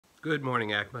Good morning,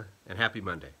 ACMA, and happy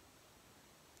Monday.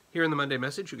 Here in the Monday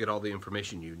message, you get all the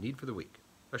information you need for the week.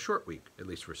 A short week, at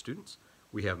least for students.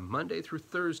 We have Monday through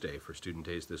Thursday for student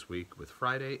days this week, with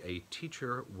Friday a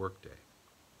teacher workday.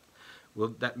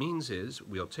 What that means is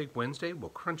we'll take Wednesday,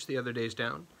 we'll crunch the other days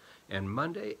down, and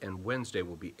Monday and Wednesday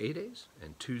will be A days,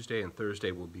 and Tuesday and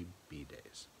Thursday will be B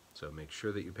days. So make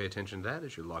sure that you pay attention to that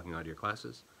as you're logging on to your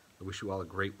classes. I wish you all a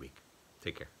great week.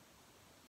 Take care.